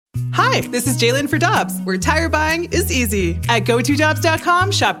Hi, this is Jalen for Dobbs, where tire buying is easy. At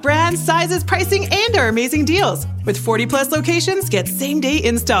GoToDobbs.com, shop brands, sizes, pricing, and our amazing deals. With 40-plus locations, get same-day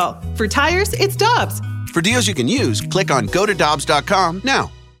install. For tires, it's Dobbs. For deals you can use, click on GoToDobbs.com now.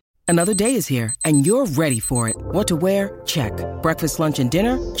 Another day is here, and you're ready for it. What to wear? Check. Breakfast, lunch, and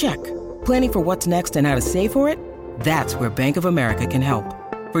dinner? Check. Planning for what's next and how to save for it? That's where Bank of America can help.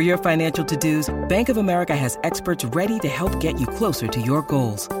 For your financial to-dos, Bank of America has experts ready to help get you closer to your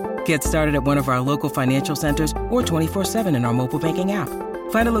goals. Get started at one of our local financial centers or 24/7 in our mobile banking app.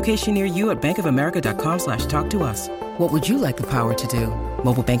 Find a location near you at bankofamerica.com/talktous. What would you like the power to do?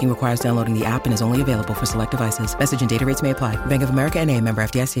 Mobile banking requires downloading the app and is only available for select devices. Message and data rates may apply. Bank of America N.A., member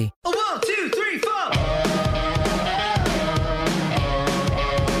FDIC. 1, 2, 3, 4.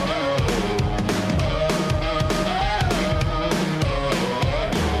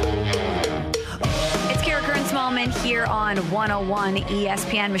 Here on 101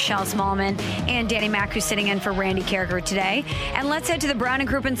 ESPN, Michelle Smallman and Danny Mack, who's sitting in for Randy Carricker today. And let's head to the Brown &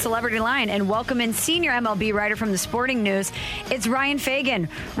 Crouppen Celebrity Line and welcome in senior MLB writer from the Sporting News. It's Ryan Fagan.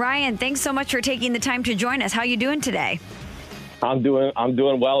 Ryan, thanks so much for taking the time to join us. How are you doing today? I'm doing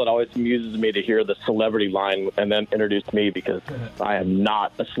well. It always amuses me to hear the celebrity line and then introduce me because I am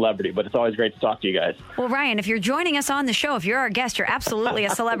not a celebrity, but it's always great to talk to you guys. Well, Ryan, if you're joining us on the show, if you're our guest, you're absolutely a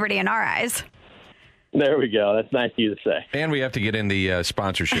celebrity in our eyes. There we go. That's nice of you to say. And we have to get in the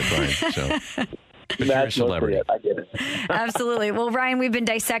sponsorship, Ryan. So. That's celebrity. I get it. Absolutely. Well, Ryan, we've been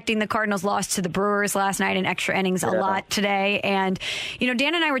dissecting the Cardinals' loss to the Brewers last night in extra innings a lot today. And,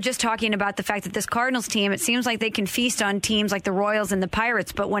 Dan and I were just talking about the fact that this Cardinals team, it seems like they can feast on teams like the Royals and the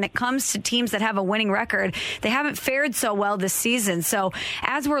Pirates. But when it comes to teams that have a winning record, they haven't fared so well this season. So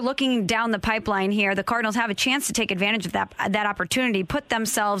as we're looking down the pipeline here, the Cardinals have a chance to take advantage of that opportunity, put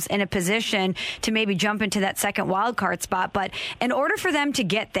themselves in a position to maybe jump into that second wild card spot. But in order for them to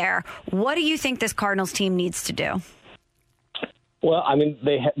get there, what do you think this Cardinals team needs to do? Well, I mean,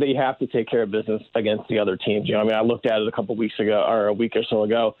 they have to take care of business against the other teams. I looked at it a couple weeks ago or a week or so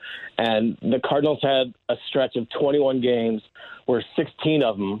ago, and the Cardinals had a stretch of 21 games where 16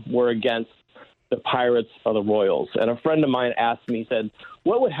 of them were against the Pirates or the Royals. And a friend of mine asked me, he said,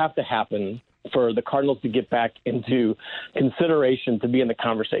 what would have to happen for the Cardinals to get back into consideration to be in the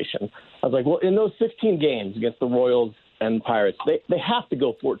conversation? I was like, well, in those 16 games against the Royals and Pirates, they have to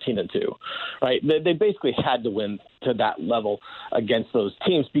go 14-2, right? They basically had to win to that level against those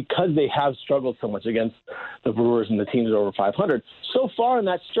teams because they have struggled so much against the Brewers and the teams over 500. So far in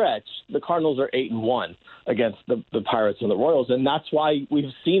that stretch, the Cardinals are 8-1 against the Pirates and the Royals, and that's why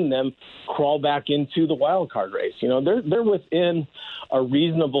we've seen them crawl back into the wild card race. They're within a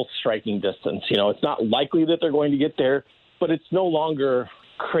reasonable striking distance. It's not likely that they're going to get there, but it's no longer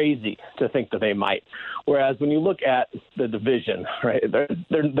crazy to think that they might. Whereas when you look at the division, right,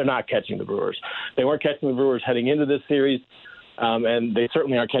 they're not catching the Brewers. They weren't catching the Brewers heading into this series, and they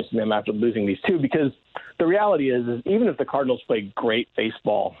certainly aren't catching them after losing these two, because the reality is even if the Cardinals play great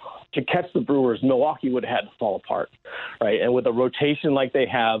baseball, to catch the Brewers, Milwaukee would have had to fall apart, right? And with a rotation like they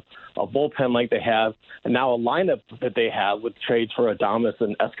have, a bullpen like they have, and now a lineup that they have with trades for Adames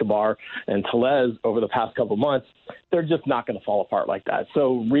and Escobar and Tellez over the past couple months, they're just not going to fall apart like that.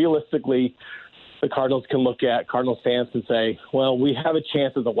 So realistically, the Cardinals can look at Cardinals fans and say, well, we have a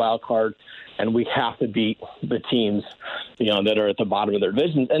chance at the wild card, and we have to beat the teams, that are at the bottom of their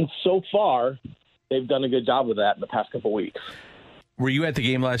division. And so far, they've done a good job of that in the past couple weeks. Were you at the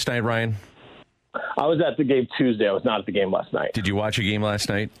game last night, Ryan? I was at the game Tuesday. I was not at the game last night. Did you watch a game last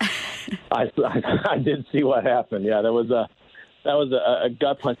night? I did see what happened. Yeah, that was a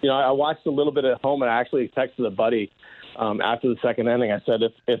gut punch. I watched a little bit at home, and I actually texted a buddy after the second inning. I said,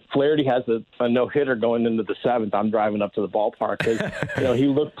 if Flaherty has a no-hitter going into the seventh, I'm driving up to the ballpark because he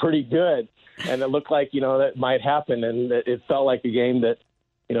looked pretty good, and it looked like that might happen, and it felt like a game that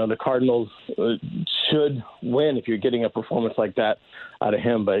the Cardinals should win if you're getting a performance like that out of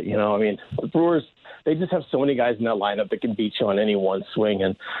him. But, the Brewers, they just have so many guys in that lineup that can beat you on any one swing.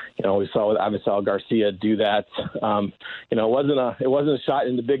 And, we saw with Avisal Garcia do that. It wasn't a shot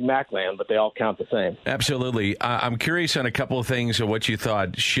into Big Mac land, but they all count the same. Absolutely. I'm curious on a couple of things of what you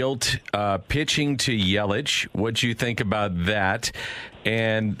thought. Schilt pitching to Yelich. What'd you think about that?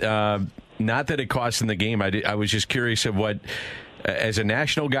 And not that it cost in the game. I was just curious of what, as a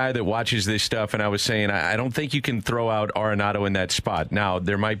national guy that watches this stuff, and I was saying, I don't think you can throw out Arenado in that spot. Now,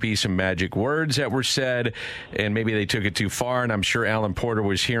 there might be some magic words that were said, and maybe they took it too far, and I'm sure Alan Porter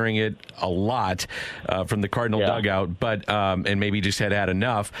was hearing it a lot from the Cardinal dugout, but and maybe just had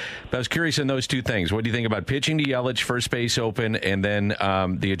enough. But I was curious in those two things. What do you think about pitching to Yelich, first base open, and then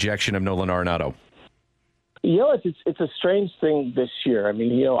the ejection of Nolan Arenado? It's a strange thing this year. I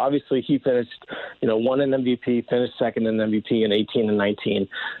mean, obviously he finished, won an MVP, finished second in MVP in 18 and 19.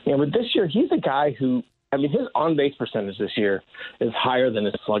 But this year he's a guy who, his on-base percentage this year is higher than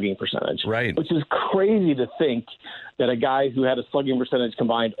his slugging percentage. Right. Which is crazy to think that a guy who had a slugging percentage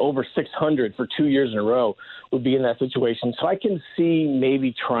combined over 600 for 2 years in a row would be in that situation. So I can see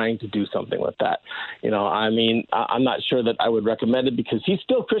maybe trying to do something with that. I'm not sure that I would recommend it because he's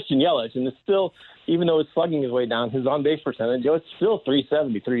still Christian Yelich, and it's still, even though his slugging is way down, his on-base percentage, it's still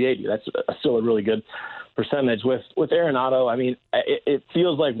 370, 380. That's still a really good percentage. With Arenado, it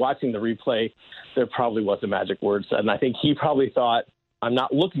feels like watching the replay, there probably was a magic word said. And I think he probably thought, I'm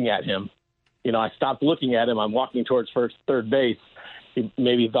not looking at him. I stopped looking at him. I'm walking towards third base. He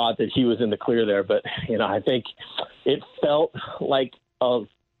maybe thought that he was in the clear there. But, I think it felt like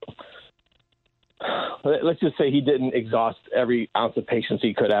let's just say he didn't exhaust every ounce of patience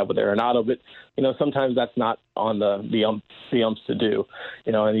he could have with Arenado. But, sometimes that's not on the umps to do.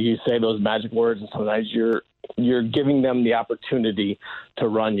 And you say those magic words, and sometimes you're giving them the opportunity to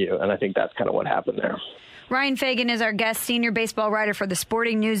run you. And I think that's kind of what happened there. Ryan Fagan is our guest, senior baseball writer for The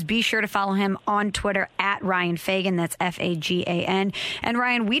Sporting News. Be sure to follow him on Twitter at Ryan Fagan. That's Fagan. And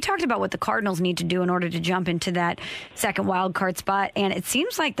Ryan, we talked about what the Cardinals need to do in order to jump into that second wild card spot. And it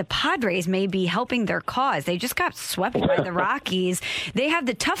seems like the Padres may be helping their cause. They just got swept by the Rockies. They have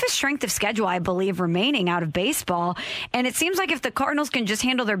the toughest strength of schedule, I believe, remaining out of baseball. And it seems like if the Cardinals can just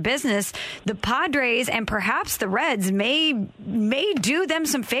handle their business, the Padres and perhaps the Reds may do them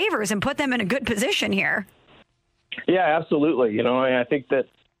some favors and put them in a good position here. Yeah, absolutely. I think that,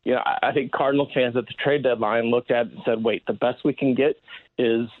 I think Cardinal fans at the trade deadline looked at it and said, wait, the best we can get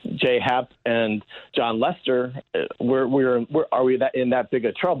is Jay Happ and John Lester. Are we in that big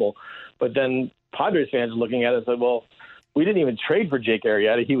of trouble? But then Padres fans are looking at it and said, well, we didn't even trade for Jake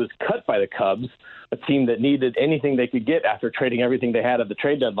Arrieta. He was cut by the Cubs, a team that needed anything they could get after trading everything they had at the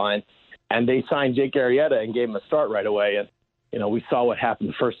trade deadline. And they signed Jake Arrieta and gave him a start right away. And, we saw what happened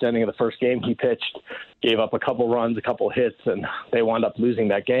the first inning of the first game. He pitched, gave up a couple runs, a couple hits, and they wound up losing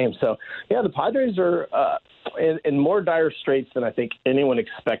that game. So, the Padres are in more dire straits than I think anyone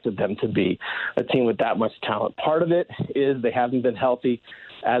expected them to be, a team with that much talent. Part of it is they haven't been as healthy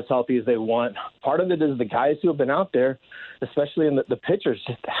as they want. Part of it is the guys who have been out there, especially in the pitchers,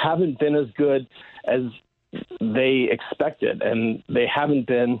 just haven't been as good as they expected, and they haven't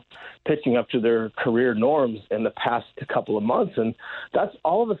been pitching up to their career norms in the past couple of months, and that's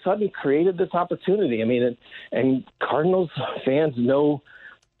all of a sudden created this opportunity. And Cardinals fans know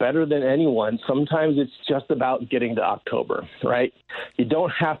better than anyone, sometimes it's just about getting to October, right? You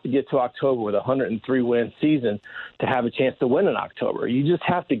don't have to get to October with a 103-win season to have a chance to win in October. You just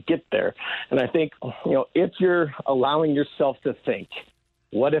have to get there. And I think, if you're allowing yourself to think,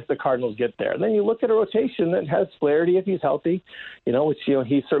 what if the Cardinals get there? And then you look at a rotation that has Flaherty if he's healthy, which,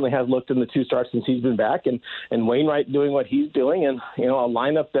 he certainly has looked in the two starts since he's been back, and Wainwright doing what he's doing, and, a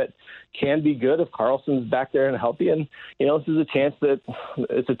lineup that can be good if Carlson's back there and healthy. And, this is a chance that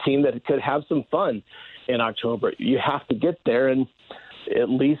it's a team that could have some fun in October. You have to get there. And at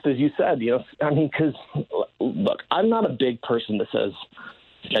least, as you said, because, look, I'm not a big person that says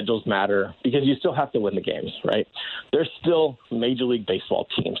schedules matter because you still have to win the games, right? They're still Major League Baseball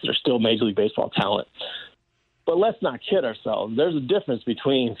teams. They're still Major League Baseball talent. But let's not kid ourselves. There's a difference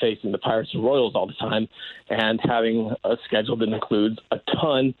between facing the Pirates and Royals all the time and having a schedule that includes a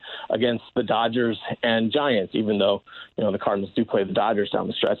ton against the Dodgers and Giants, even though, the Cardinals do play the Dodgers down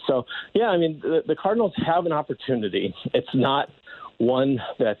the stretch. So, the Cardinals have an opportunity. It's not one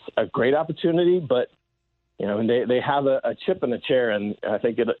that's a great opportunity, but they have a chip in the chair, and I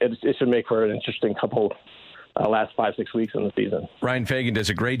think it should make for an interesting couple last 5-6 weeks in the season. Ryan Fagan does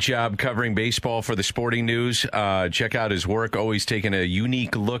a great job covering baseball for The Sporting News. Check out his work, always taking a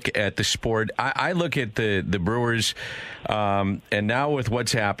unique look at the sport. I look at the Brewers, and now with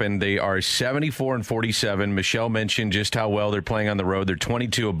what's happened, they are 74-47. Michelle mentioned just how well they're playing on the road. They're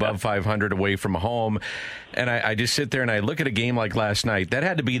 22 above 500 away from home. And I just sit there and I look at a game like last night. That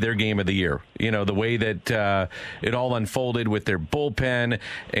had to be their game of the year. The way that it all unfolded with their bullpen,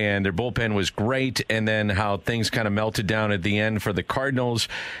 and their bullpen was great. And then how things kind of melted down at the end for the Cardinals.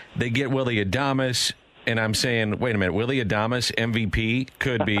 They get Willy Adames. And I'm saying, wait a minute, Willy Adames, MVP,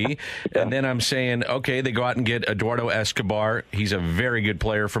 could be. And then I'm saying, okay, they go out and get Eduardo Escobar. He's a very good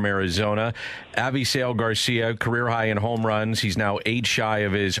player from Arizona. Avisail Garcia, career high in home runs. He's now 8 shy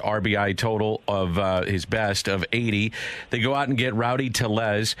of his RBI total of his best of 80. They go out and get Rowdy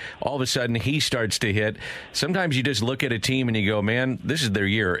Tellez. All of a sudden, he starts to hit. Sometimes you just look at a team and you go, man, this is their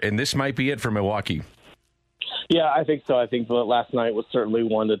year. And this might be it for Milwaukee. Yeah, I think so. I think last night was certainly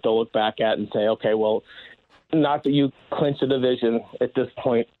one that they'll look back at and say, okay, well, not that you clinch a division at this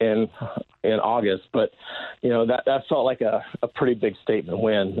point in August, but that felt like a pretty big statement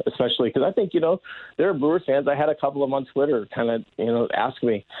win, especially because I think there are Brewers fans. I had a couple of them on Twitter kind of ask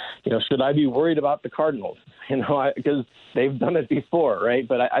me, should I be worried about the Cardinals? Because they've done it before, right?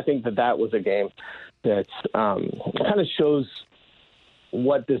 But I think that was a game that kind of shows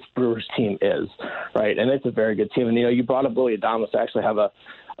what this Brewers team is, right? And it's a very good team. And you brought up Willy Adames. I actually have a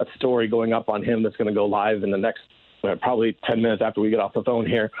story going up on him that's going to go live in the next probably 10 minutes after we get off the phone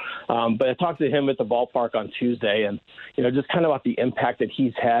here. But I talked to him at the ballpark on Tuesday and, just kind of about the impact that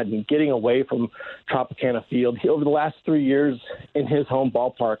he's had in getting away from Tropicana Field. Over the last 3 years in his home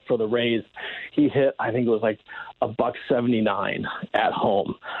ballpark for the Rays, he hit, I think it was like $179 at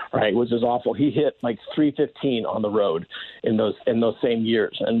home, right, which is awful. He hit like $315 on the road in those same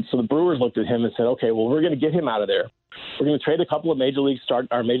years. And so the Brewers looked at him and said, okay, well, we're going to get him out of there. We're going to trade a couple of major league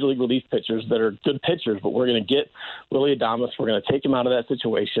relief pitchers that are good pitchers, but we're going to get Willy Adames. We're going to take him out of that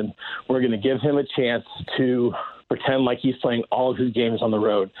situation. We're going to give him a chance to pretend like he's playing all of his games on the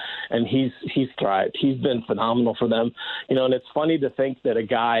road, and he's thrived. He's been phenomenal for them, and it's funny to think that a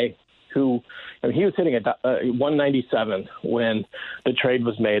guy who he was hitting a 197 when the trade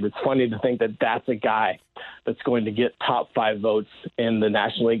was made. It's funny to think that that's a guy that's going to get top 5 votes in the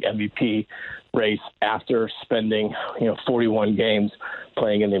National League MVP race after spending 41 games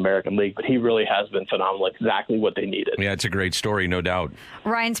playing in the American League. But he really has been phenomenal, exactly what they needed. Yeah, it's a great story, no doubt.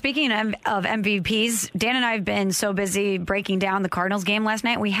 Ryan, speaking of MVPs, Dan and I have been so busy breaking down the Cardinals game last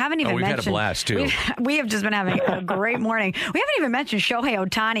night. We haven't even mentioned... We've had a blast, too. We have just been having a great morning. We haven't even mentioned Shohei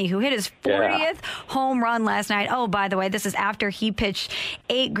Ohtani, who hit his 40th home run last night. Oh, by the way, this is after he pitched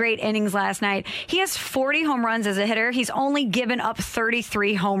 8 great innings last night. He has 40 home runs as a hitter. He's only given up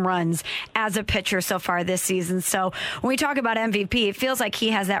 33 home runs as a pitcher so far this season. So when we talk about MVP, it feels like he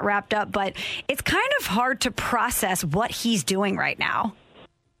has that wrapped up, but it's kind of hard to process what he's doing right now.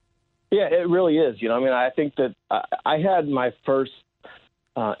 Yeah, it really is. I think that I had my first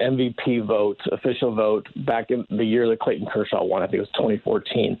MVP vote, official vote, back in the year that Clayton Kershaw won. I think it was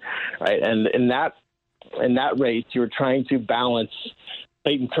 2014, right? And in that race, you were trying to balance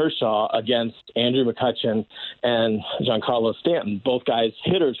Clayton Kershaw against Andrew McCutchen and Giancarlo Stanton, both guys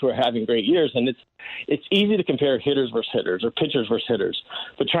hitters who are having great years. And it's easy to compare hitters versus hitters or pitchers versus hitters,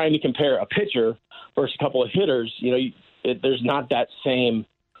 but trying to compare a pitcher versus a couple of hitters, there's not that same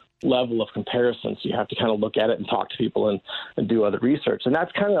level of comparison. So you have to kind of look at it and talk to people and do other research. And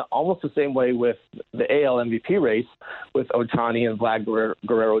that's kind of almost the same way with the AL MVP race with Ohtani and Vlad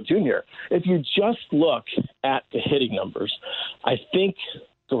Guerrero Jr. If you just look at the hitting numbers, I think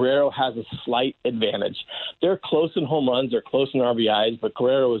Guerrero has a slight advantage. They're close in home runs, they're close in RBIs, but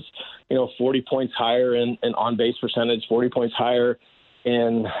Guerrero is, 40 points higher in on-base percentage, 40 points higher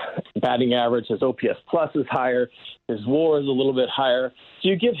in batting average. His OPS plus is higher. His WAR is a little bit higher. So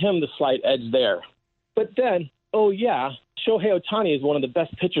you give him the slight edge there. But then, Shohei Ohtani is one of the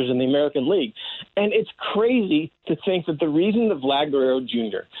best pitchers in the American League. And it's crazy to think that the reason that Vlad Guerrero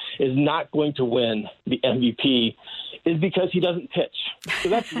Jr. is not going to win the MVP is because he doesn't pitch. So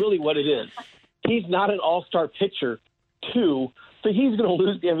that's really what it is. He's not an all-star pitcher, too, so he's going to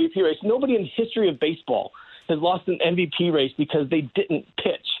lose the MVP race. Nobody in the history of baseball has lost an MVP race because they didn't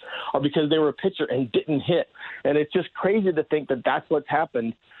pitch or because they were a pitcher and didn't hit. And it's just crazy to think that that's what's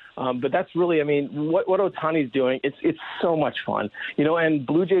happened. But that's really, what Ohtani's doing, it's so much fun. And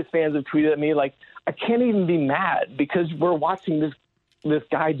Blue Jays fans have tweeted at me like, I can't even be mad because we're watching this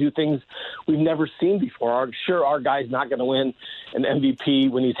guy do things we've never seen before. Sure, our guy's not going to win an MVP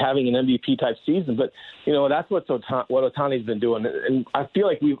when he's having an MVP-type season, but, that's what Ohtani's been doing. And I feel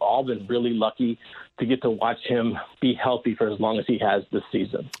like we've all been really lucky to get to watch him be healthy for as long as he has this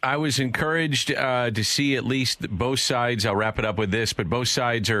season. I was encouraged to see at least both sides. I'll wrap it up with this, but both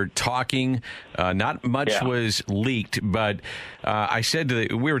sides are talking. Not much was leaked, but I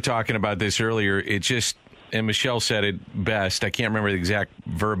said we were talking about this earlier. It just, and Michelle said it best. I can't remember the exact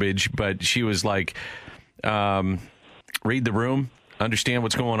verbiage, but she was like, read the room, understand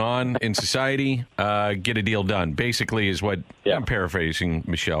what's going on in society, get a deal done. Basically is what I'm paraphrasing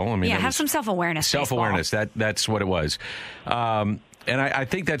Michelle. Have some self-awareness. Self-awareness. That's what it was. And I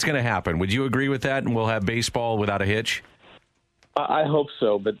think that's going to happen. Would you agree with that? And we'll have baseball without a hitch? I hope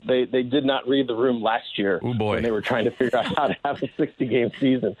so, but they did not read the room last year when they were trying to figure out how to have a 60-game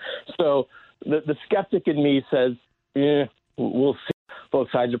season. So the skeptic in me says, we'll see.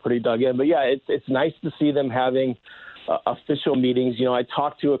 Both sides are pretty dug in. But, it's nice to see them having official meetings. I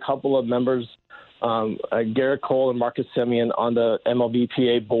talked to a couple of members, Garrett Cole and Marcus Semien on the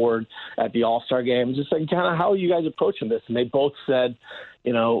MLBPA board at the All-Star game, just like, kind of how are you guys approaching this? And they both said,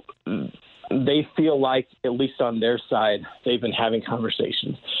 they feel like, at least on their side, they've been having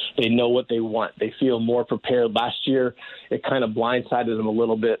conversations. They know what they want. They feel more prepared. Last year, it kind of blindsided them a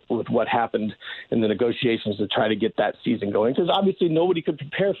little bit with what happened in the negotiations to try to get that season going, because obviously nobody could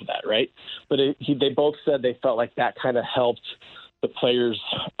prepare for that, right? But they both said they felt like that kind of helped the players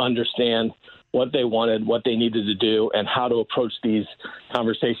understand what they wanted, what they needed to do, and how to approach these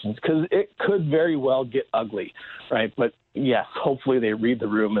conversations, because it could very well get ugly, right? But yes, hopefully they read the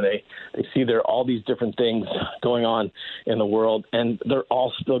room and they see there are all these different things going on in the world, and they're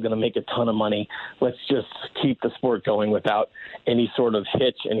all still going to make a ton of money. Let's just keep the sport going without any sort of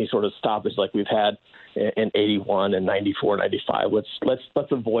hitch, any sort of stoppage like we've had in 81 and 94, 95.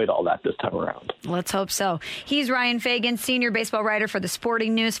 Let's avoid all that this time around. Let's hope so. He's Ryan Fagan, senior baseball writer for the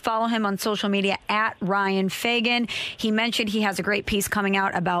Sporting News. Follow him on social media at Ryan Fagan. He mentioned he has a great piece coming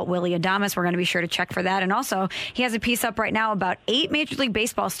out about Willy Adames. We're going to be sure to check for that. And also, he has a piece up right now about 8 Major League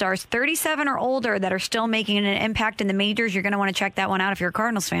Baseball stars, 37 or older, that are still making an impact in the majors. You're going to want to check that one out if you're a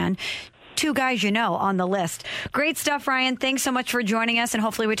Cardinals fan. 2 guys you know on the list. Great stuff, Ryan. Thanks so much for joining us, and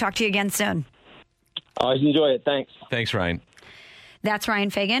hopefully we talk to you again soon. Always enjoy it. Thanks. Thanks, Ryan. That's Ryan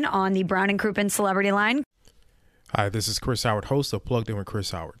Fagan on the Brown and Crouppen Celebrity Line. Hi, this is Chris Howard, host of Plugged In with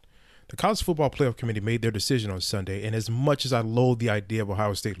Chris Howard. The College Football Playoff Committee made their decision on Sunday, and as much as I loathe the idea of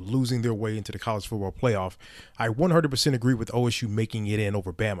Ohio State losing their way into the College Football Playoff, I 100% agree with OSU making it in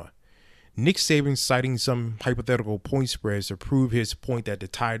over Bama. Nick Saban citing some hypothetical point spreads to prove his point that the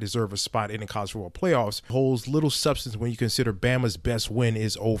Tide deserve a spot in the College Football Playoffs holds little substance when you consider Bama's best win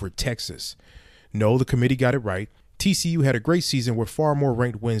is over Texas. No, the committee got it right. TCU had a great season with far more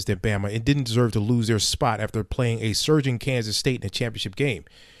ranked wins than Bama and didn't deserve to lose their spot after playing a surging Kansas State in a championship game.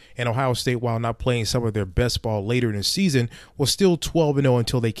 And Ohio State, while not playing some of their best ball later in the season, was still 12-0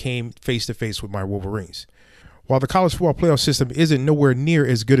 until they came face-to-face with my Wolverines. While the college football playoff system isn't nowhere near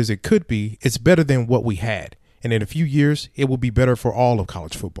as good as it could be, it's better than what we had. And in a few years, it will be better for all of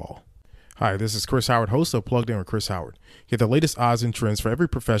college football. Hi, this is Chris Howard, host of Plugged In with Chris Howard. Get the latest odds and trends for every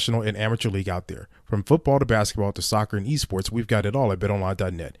professional and amateur league out there. From football to basketball to soccer and esports, we've got it all at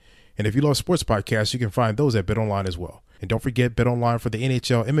BetOnline.net. And if you love sports podcasts, you can find those at BetOnline as well. And don't forget BetOnline for the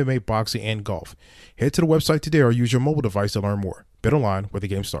NHL, MMA, boxing, and golf. Head to the website today or use your mobile device to learn more. BetOnline, where the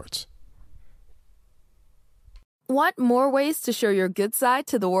game starts. Want more ways to show your good side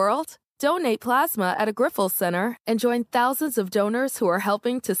to the world? Donate plasma at a Grifols Center and join thousands of donors who are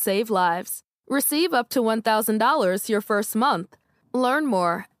helping to save lives. Receive up to $1,000 your first month. Learn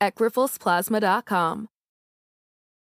more at GrifolsPlasma.com.